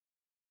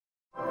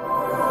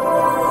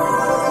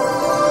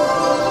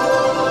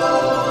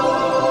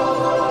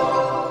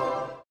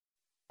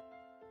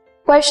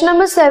Question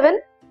number 7.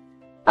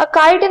 A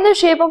kite in the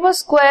shape of a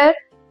square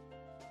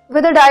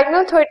with a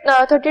diagonal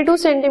 32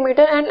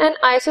 centimeter and an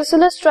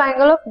isosceles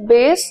triangle of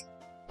base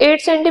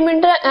 8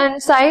 centimeter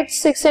and sides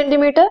 6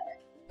 centimeter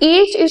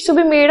each is to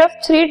be made of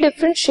 3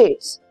 different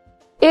shades.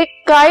 एक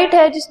kite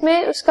है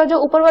जिसमें उसका जो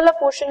ऊपर वाला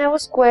portion है वो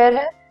square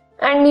है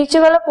एंड नीचे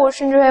वाला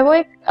पोर्शन जो है वो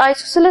एक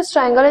आइसोसेलेस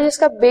ट्रायंगल है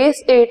जिसका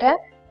बेस 8 है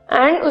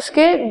एंड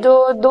उसके जो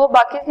दो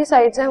बाकी की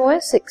साइड्स हैं वो है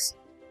 6.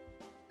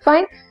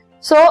 फाइन.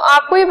 सो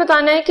आपको ये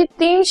बताना है कि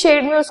 3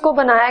 शेड में उसको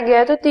बनाया गया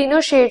है तो तीनों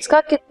शेड्स का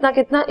कितना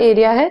कितना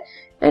एरिया है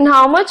and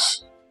how much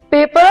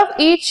paper of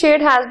each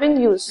shade has been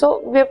used. So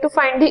we have to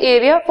find the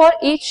area for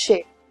each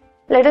shade.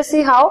 Let us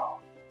see how.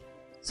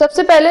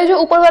 सबसे पहले जो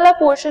ऊपर वाला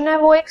पोर्शन है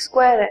वो एक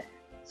स्क्वायर है.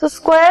 So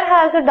square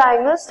has a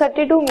diagonal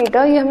 32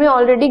 metre. ये हमें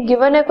ऑलरेडी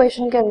गिवन है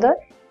क्वेश्चन के अंदर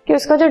कि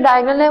उसका जो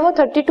डायगोनल है वो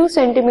 32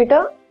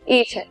 सेंटीमीटर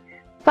ईच है.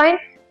 Fine.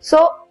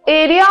 So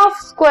area of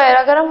square,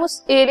 अगर हम उस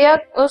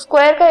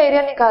स्क्वायर का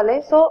एरिया निकालें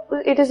सो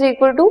it is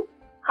equal to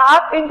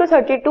half into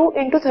 32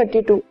 into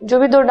 32. जो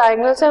भी दो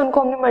डायगोनल्स है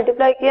उनको हमने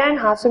मल्टीप्लाई किया एंड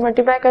हाफ से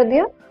मल्टीप्लाई कर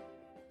दिया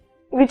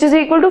विच is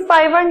equal to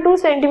 512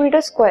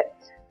 centimetre square.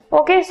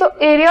 Okay. So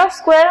area of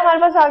square हमारे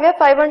पास आ गया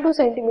 512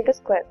 सेंटीमीटर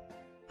स्क्वायर.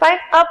 फाइन.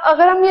 अब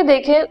अगर हम ये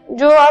देखें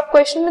जो आप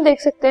क्वेश्चन में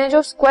देख सकते हैं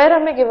जो स्क्वायर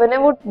हमें गिवन है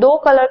वो 2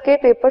 कलर के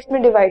पेपर्स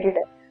में डिवाइडेड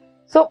है.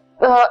 सो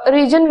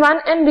रीजन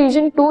 1 एंड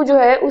रीजन 2 जो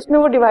है उसमें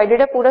वो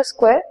डिवाइडेड है पूरा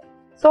square.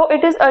 So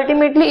it is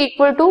ultimately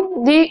equal to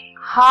the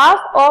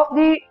half of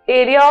the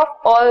area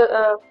of all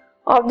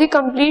of the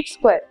complete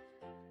square.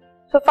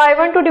 So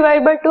 512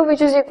 divide by 2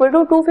 which is equal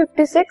to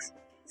 256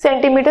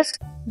 centimetre.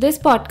 This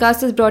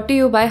podcast is brought to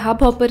you by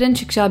Hub Hopper and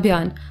Shiksha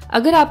Abhiyan.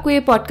 अगर आपको ये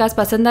podcast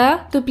पसंद आया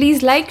तो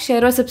please like,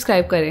 share और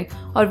subscribe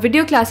करें और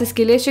video classes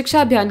के लिए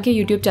शिक्षा अभियान के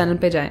यूट्यूब चैनल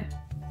पे जाएं.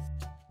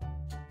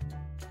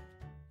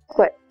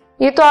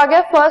 ये तो आ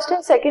गया फर्स्ट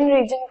एंड सेकंड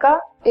रीजन का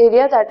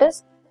area that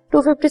is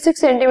 256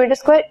 centimetre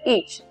square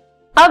each.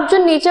 अब जो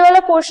नीचे वाला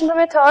पोर्शन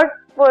हमें थर्ड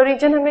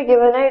रीजन हमें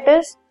गिवन है it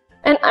is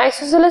an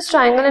isosceles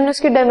triangle and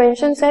उसकी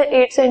डायमेंशंस है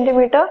 8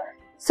 सेंटीमीटर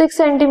 6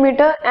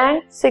 सेंटीमीटर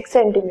एंड 6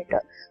 सेंटीमीटर.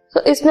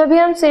 तो इसमें भी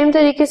हम सेम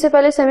तरीके से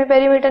पहले सेमी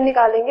पेरीमीटर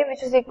निकालेंगे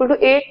विच is equal to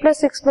 8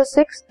 plus 6 plus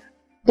 6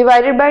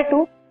 divided by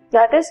 2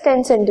 that is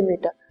 10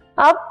 centimetre.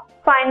 अब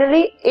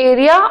finally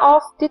area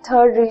of the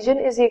third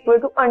reason is equal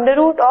to under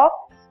root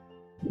of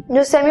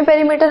जो सेमी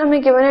पेरीमीटर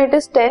हमें गिवन है it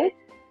is 10.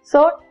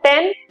 So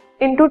 10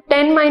 into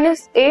 10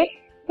 minus 8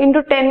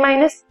 into 10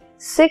 minus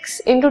 6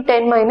 into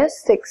 10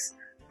 minus 6.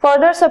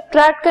 Further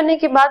subtract करने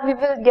के बाद we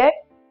will get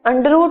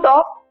under root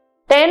of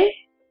 10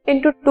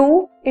 into 2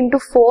 into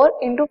 4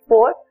 into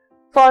 4.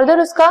 Further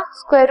उसका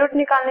square root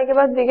निकालने के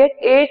बाद we get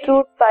 8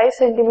 root 5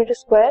 centimetre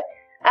square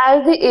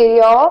as the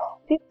area of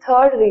the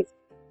third region.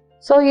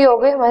 So ये हो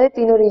गए हमारे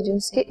तीनों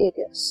रीजन्स के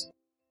एरियाज.